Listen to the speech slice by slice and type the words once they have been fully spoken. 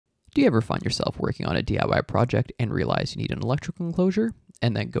Do you ever find yourself working on a DIY project and realize you need an electrical enclosure,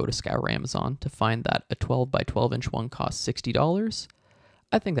 and then go to scour Amazon to find that a 12 by 12 inch one costs $60?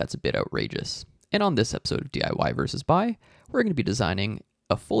 I think that's a bit outrageous. And on this episode of DIY versus Buy, we're going to be designing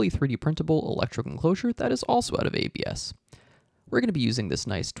a fully 3D printable electrical enclosure that is also out of ABS. We're going to be using this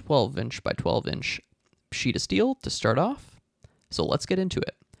nice 12 inch by 12 inch sheet of steel to start off, so let's get into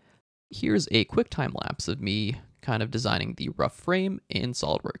it. Here's a quick time lapse of me kind of designing the rough frame in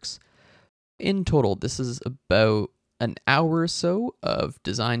Solidworks. In total, this is about an hour or so of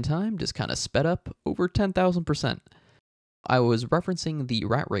design time, just kind of sped up over 10,000%. I was referencing the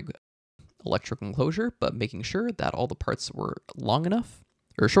rat rig electrical enclosure, but making sure that all the parts were long enough,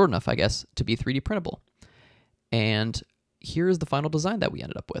 or short enough, I guess, to be 3D printable. And here's the final design that we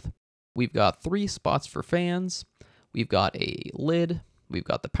ended up with. We've got 3 spots for fans, we've got a lid, we've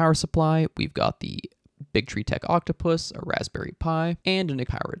got the power supply, we've got the BigTreeTech Octopus, a Raspberry Pi, and a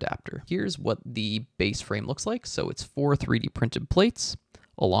power adapter. Here's what the base frame looks like. So it's 4 3D printed plates,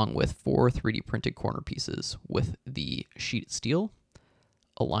 along with 4 3D printed corner pieces with the sheet of steel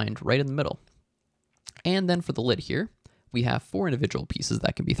aligned right in the middle. And then for the lid here, we have 4 individual pieces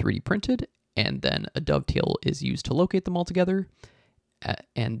that can be 3D printed, and then a dovetail is used to locate them all together.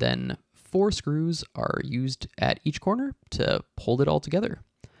 And then 4 screws are used at each corner to hold it all together.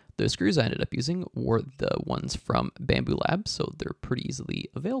 The screws I ended up using were the ones from Bamboo Labs, so they're pretty easily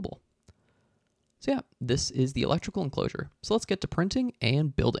available. So yeah, this is the electrical enclosure. So let's get to printing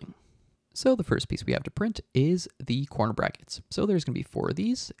and building. So the first piece we have to print is the corner brackets. So there's going to be 4 of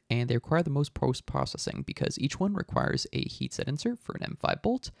these, and they require the most post-processing because each one requires a heat set insert for an M5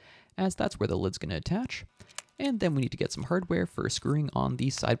 bolt, as that's where the lid's going to attach. And then we need to get some hardware for screwing on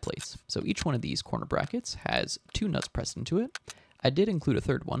these side plates. So each one of these corner brackets has 2 nuts pressed into it. I did include a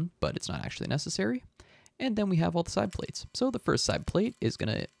third one, but it's not actually necessary. And then we have all the side plates. So the first side plate is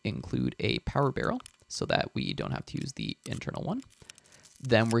going to include a power barrel so that we don't have to use the internal one.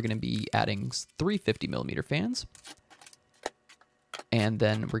 Then we're going to be adding 3 50mm fans. And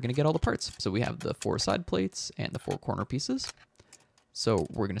then we're going to get all the parts. So we have the 4 side plates and the 4 corner pieces. So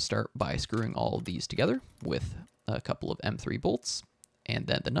we're going to start by screwing all of these together with a couple of M3 bolts and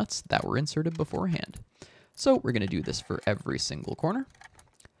then the nuts that were inserted beforehand. So we're going to do this for every single corner.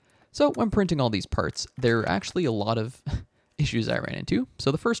 So when printing all these parts, there are actually a lot of issues I ran into.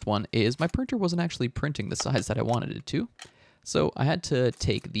 So the first one is my printer wasn't actually printing the size that I wanted it to. So I had to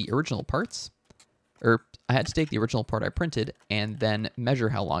take the original parts, or I had to take the original part I printed and then measure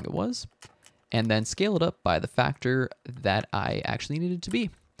how long it was, and then scale it up by the factor that I actually needed to be.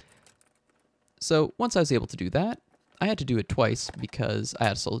 So once I was able to do that, I had to do it twice because I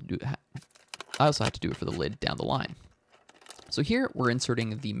also had to do it for the lid down the line. So here we're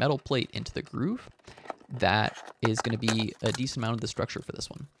inserting the metal plate into the groove. That is going to be a decent amount of the structure for this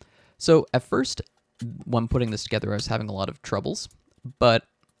one. So at first, when putting this together, I was having a lot of troubles, but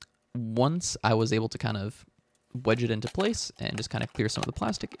once I was able to kind of wedge it into place and just kind of clear some of the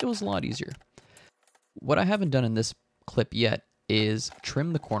plastic, it was a lot easier. What I haven't done in this clip yet is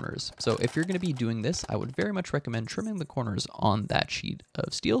trim the corners. So if you're going to be doing this, I would very much recommend trimming the corners on that sheet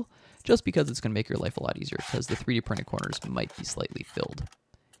of steel, just because it's going to make your life a lot easier, because the 3D printed corners might be slightly filled,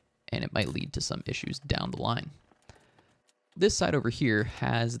 and it might lead to some issues down the line. This side over here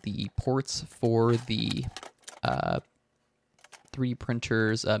has the ports for the 3D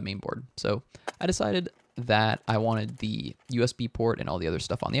printer's mainboard. So I decided that I wanted the USB port and all the other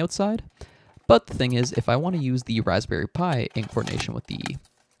stuff on the outside. But the thing is, if I want to use the Raspberry Pi in coordination with the,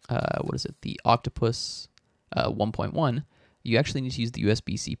 the Octopus 1.1, you actually need to use the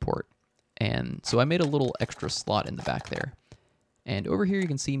USB-C port. And so I made a little extra slot in the back there. And over here you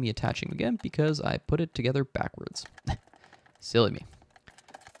can see me attaching again because I put it together backwards. Silly me.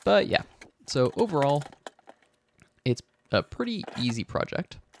 But yeah, so overall, it's a pretty easy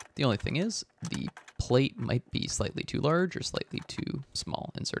project. The only thing is, the plate might be slightly too large or slightly too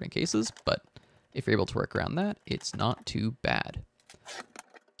small in certain cases, but if you're able to work around that, it's not too bad.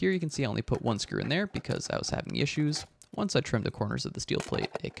 Here you can see I only put 1 screw in there because I was having issues. Once I trimmed the corners of the steel plate,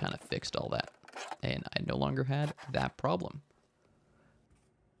 it kind of fixed all that, and I no longer had that problem.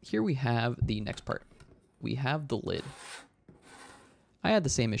 Here we have the next part. We have the lid. I had the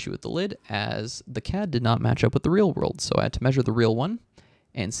same issue with the lid, as the CAD did not match up with the real world, so I had to measure the real one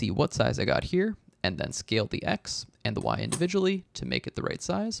and see what size I got here, and then scale the X and the Y individually to make it the right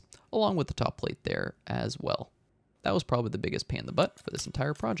size, along with the top plate there as well. That was probably the biggest pain in the butt for this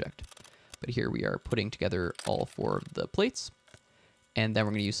entire project. But here we are putting together all 4 of the plates, and then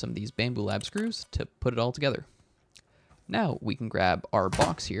we're going to use some of these Bamboo Lab screws to put it all together. Now we can grab our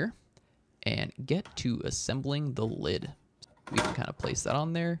box here and get to assembling the lid. We can kind of place that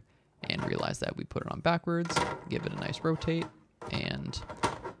on there and realize that we put it on backwards, give it a nice rotate, and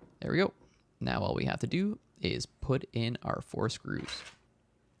there we go. Now all we have to do is put in our 4 screws.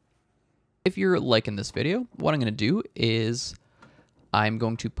 If you're liking this video, what I'm going to do is I'm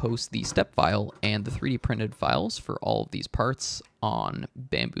going to post the step file and the 3D printed files for all of these parts on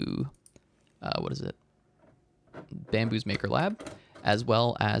Bamboo's Maker Lab, as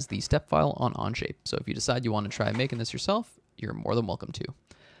well as the step file on Onshape. So if you decide you want to try making this yourself, you're more than welcome to.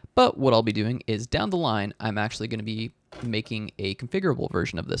 But what I'll be doing is down the line, I'm actually going to be making a configurable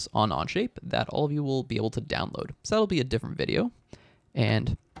version of this on Onshape that all of you will be able to download. So that'll be a different video,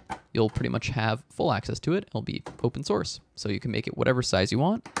 and you'll pretty much have full access to it. It'll be open source, so you can make it whatever size you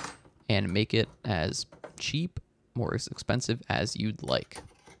want and make it as cheap or as expensive as you'd like.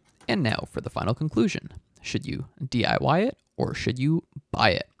 And now for the final conclusion. Should you DIY it or should you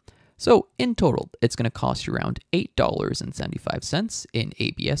buy it? So in total, it's going to cost you around $8.75 in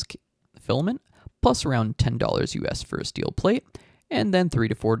ABS filament, plus around $10 US for a steel plate, and then $3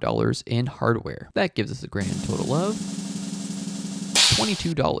 to $4 in hardware. That gives us a grand total of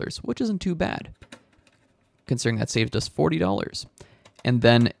 $22, which isn't too bad, considering that saved us $40. And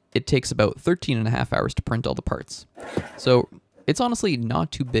then it takes about 13.5 hours to print all the parts. So it's honestly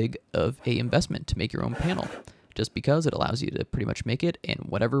not too big of an investment to make your own panel, just because it allows you to pretty much make it in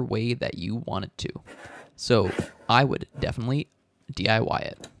whatever way that you want it to. So I would definitely DIY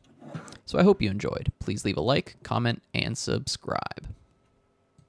it. So I hope you enjoyed. Please leave a like, comment, and subscribe.